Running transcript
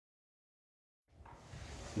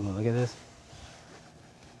You wanna look at this?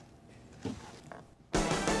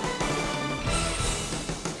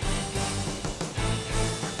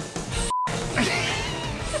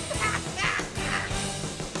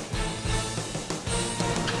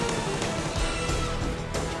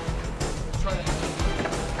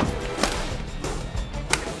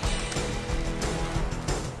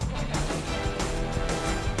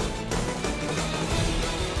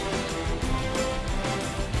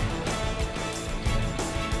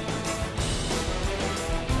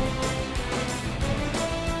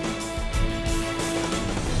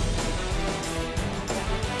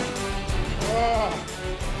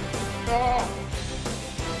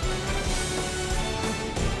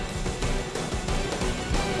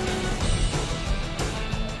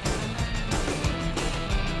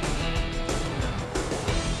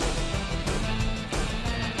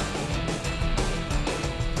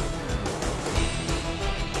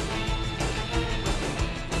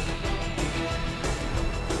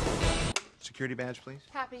 Security badge, please.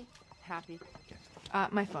 Happy.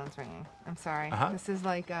 My phone's ringing. I'm sorry. This is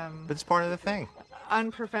like, But it's part of the thing.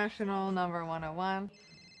 unprofessional number 101.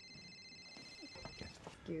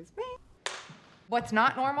 Excuse me. What's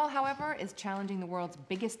not normal, however, is challenging the world's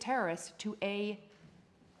biggest terrorist to a...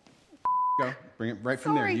 Go. Bring it right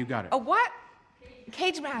from there. You got it. A what?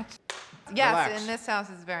 Cage match. Yes, Relax. in this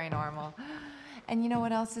house is very normal. And you know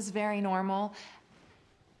what else is very normal?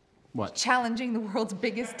 What? Challenging the world's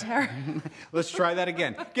biggest terror. Let's try that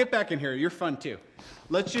again. Get back in here. You're fun, too.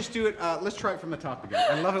 Let's just do it. Let's try it from the top again.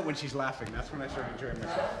 I love it when she's laughing. That's when I start enjoying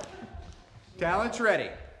myself. Talent's ready.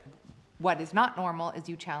 What is not normal is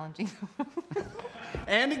you challenging.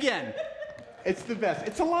 And again. It's the best.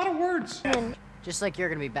 It's a lot of words. Just like you're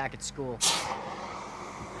gonna be back at school.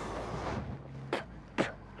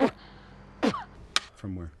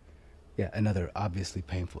 From where? Yeah, another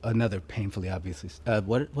painfully obviously.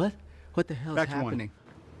 What the hell is happening?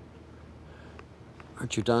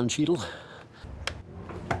 Aren't you done, Cheadle?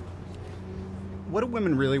 What do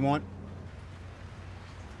women really want?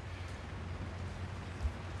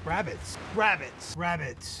 Rabbits.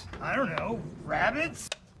 I don't know. Rabbits?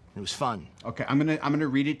 It was fun. Okay, I'm gonna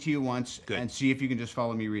read it to you once. Good. And see if you can just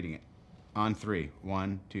follow me reading it. On 3.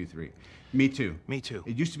 1, 2, 3. Me too. Me too.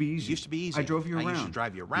 It used to be easy. It used to be easy. I drove you around. I used to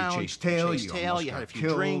drive you around. You chased tail. You had a few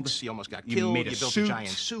drinks. You almost got killed. You made a built suit. a giant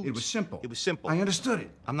suit. It was simple. It was simple. I understood it.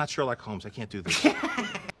 I'm not Sherlock Holmes. I can't do this.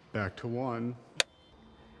 Back to 1.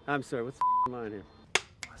 I'm sorry, what's mine here?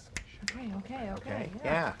 Okay.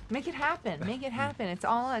 Yeah. Make it happen. Make it happen. It's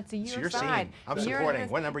all. It's a It's your your side. scene. I'm You're supporting.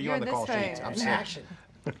 this- What number are you you're on the this call side. sheets? I'm sick. Action.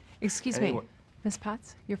 Excuse Anyway. me, Miss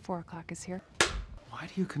Potts. Your 4 o'clock is here. Why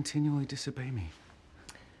do you continually disobey me?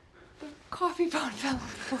 Coffee pot fell on the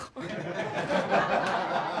floor.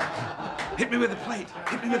 Hit me with a plate.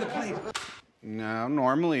 Hit me with a plate. No,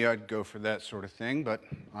 normally I'd go for that sort of thing, but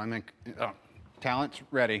talent's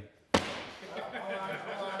ready.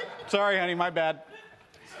 Sorry, honey, my bad.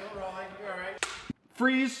 Still rolling. You're all right.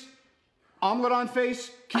 Freeze. Omelet on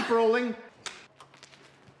face. Keep rolling.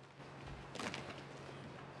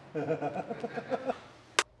 And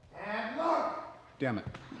look. Damn it.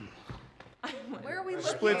 Where are we looking?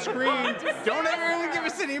 Split screen. Don't ever give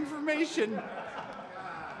us any information.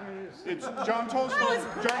 It's John Toll's fault.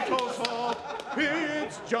 John Toll's fault.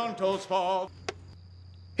 It's John Toll's fault.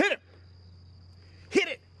 Hit him. Hit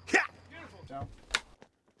it. Yeah. Beautiful.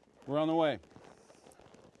 We're on the way.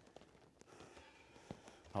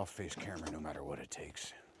 I'll face camera no matter what it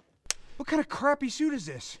takes. What kind of crappy suit is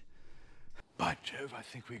this? By Jove, I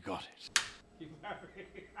think we got it.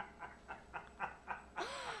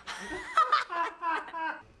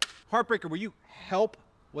 Heartbreaker, will you help?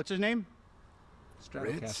 What's his name?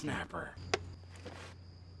 Red Snapper.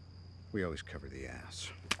 We always cover the ass.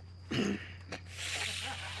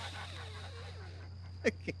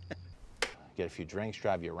 Get a few drinks,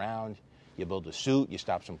 drive you around. You build a suit. You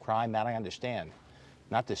stop some crime. That I understand.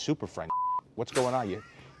 Not this super friend. What's going on? You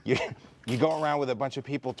go around with a bunch of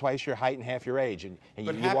people twice your height and half your age, and you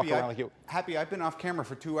walk around like you. Happy, I've been off camera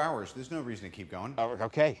for 2 hours. There's no reason to keep going. Oh,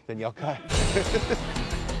 okay, then you'll cut.